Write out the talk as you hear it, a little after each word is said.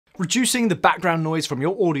Reducing the background noise from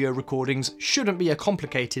your audio recordings shouldn't be a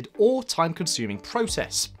complicated or time-consuming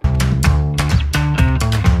process.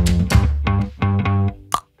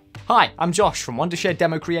 Hi, I'm Josh from Wondershare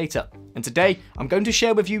DemoCreator, and today I'm going to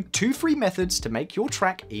share with you 2 free methods to make your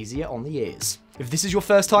track easier on the ears. If this is your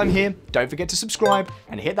first time here, don't forget to subscribe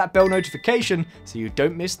and hit that bell notification so you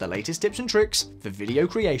don't miss the latest tips and tricks for video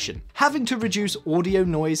creation. Having to reduce audio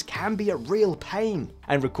noise can be a real pain,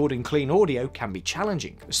 and recording clean audio can be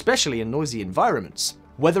challenging, especially in noisy environments.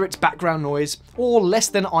 Whether it's background noise or less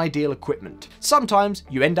than ideal equipment, sometimes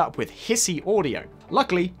you end up with hissy audio.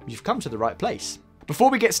 Luckily, you've come to the right place. Before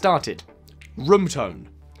we get started, room tone.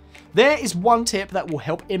 There is one tip that will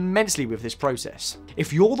help immensely with this process.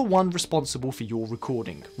 If you're the one responsible for your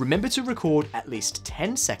recording, remember to record at least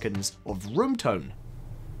 10 seconds of room tone.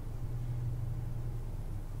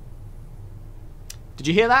 Did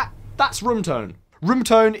you hear that? That's room tone. Room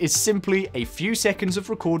tone is simply a few seconds of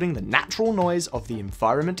recording the natural noise of the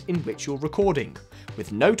environment in which you're recording,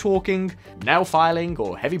 with no talking, nail filing,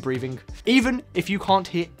 or heavy breathing. Even if you can't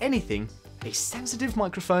hear anything, a sensitive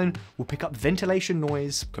microphone will pick up ventilation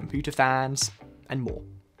noise, computer fans, and more.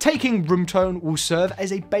 Taking room tone will serve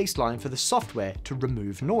as a baseline for the software to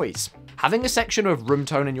remove noise. Having a section of room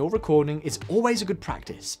tone in your recording is always a good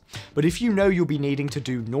practice, but if you know you'll be needing to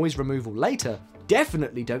do noise removal later,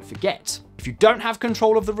 definitely don't forget. If you don't have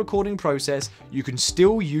control of the recording process, you can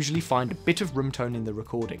still usually find a bit of room tone in the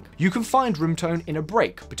recording. You can find room tone in a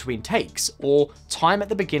break between takes, or time at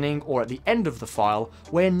the beginning or at the end of the file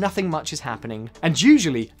where nothing much is happening, and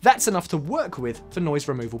usually that's enough to work with for noise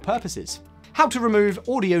removal purposes. How to remove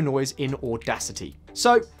audio noise in Audacity.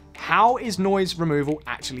 So, how is noise removal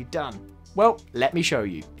actually done? Well, let me show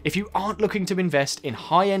you. If you aren't looking to invest in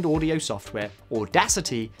high-end audio software,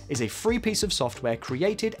 Audacity is a free piece of software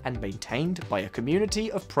created and maintained by a community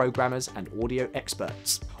of programmers and audio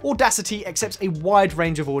experts. Audacity accepts a wide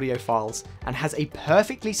range of audio files and has a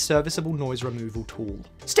perfectly serviceable noise removal tool.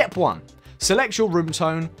 Step 1. Select your room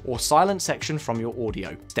tone or silent section from your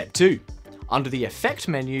audio. Step 2. Under the Effect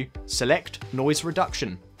menu, select Noise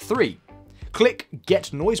Reduction. 3. Click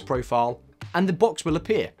Get Noise Profile and the box will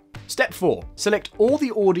appear. Step 4. Select all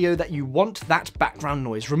the audio that you want that background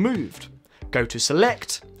noise removed. Go to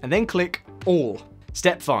Select and then click All.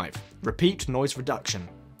 Step 5. Repeat noise reduction.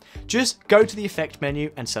 Just go to the Effect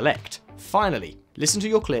menu and select. Finally, listen to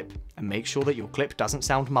your clip and make sure that your clip doesn't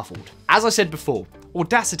sound muffled. As I said before,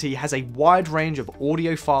 Audacity has a wide range of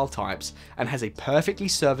audio file types and has a perfectly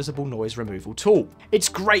serviceable noise removal tool. It's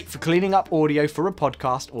great for cleaning up audio for a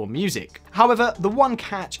podcast or music. However, the one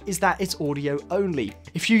catch is that it's audio only.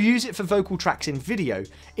 If you use it for vocal tracks in video,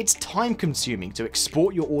 it's time consuming to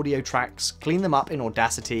export your audio tracks, clean them up in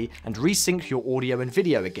Audacity, and resync your audio and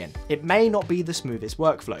video again. It may not be the smoothest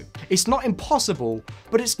workflow. It's not impossible,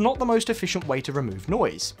 but it's not the most efficient way to remove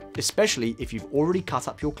noise, especially if you've already cut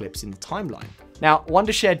up your clips in the timeline. Now,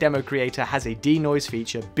 Wondershare DemoCreator has a denoise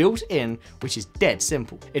feature built in, which is dead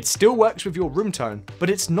simple. It still works with your room tone, but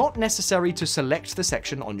it's not necessary to select the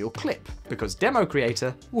section on your clip, because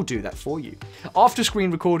DemoCreator will do that for you. After screen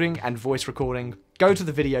recording and voice recording, go to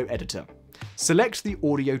the video editor. Select the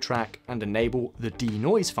audio track and enable the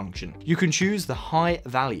denoise function. You can choose the high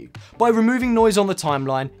value. By removing noise on the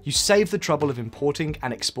timeline, you save the trouble of importing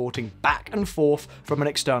and exporting back and forth from an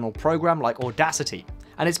external program like Audacity,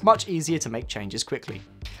 and it's much easier to make changes quickly.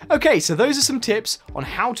 Okay, so those are some tips on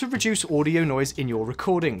how to reduce audio noise in your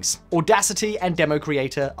recordings. Audacity and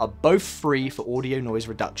DemoCreator are both free for audio noise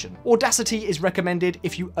reduction. Audacity is recommended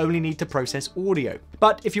if you only need to process audio,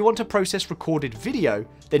 but if you want to process recorded video,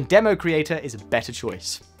 then DemoCreator is a better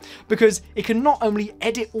choice, because it can not only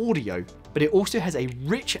edit audio, but it also has a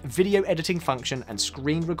rich video editing function and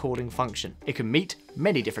screen recording function. It can meet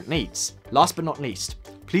many different needs. Last but not least,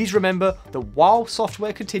 please remember that while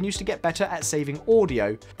software continues to get better at saving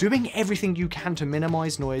audio, doing everything you can to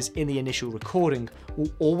minimize noise in the initial recording will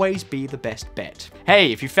always be the best bet.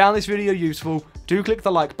 Hey, if you found this video useful, do click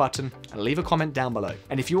the like button and leave a comment down below.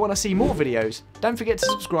 And if you want to see more videos, don't forget to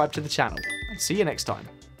subscribe to the channel, and see you next time.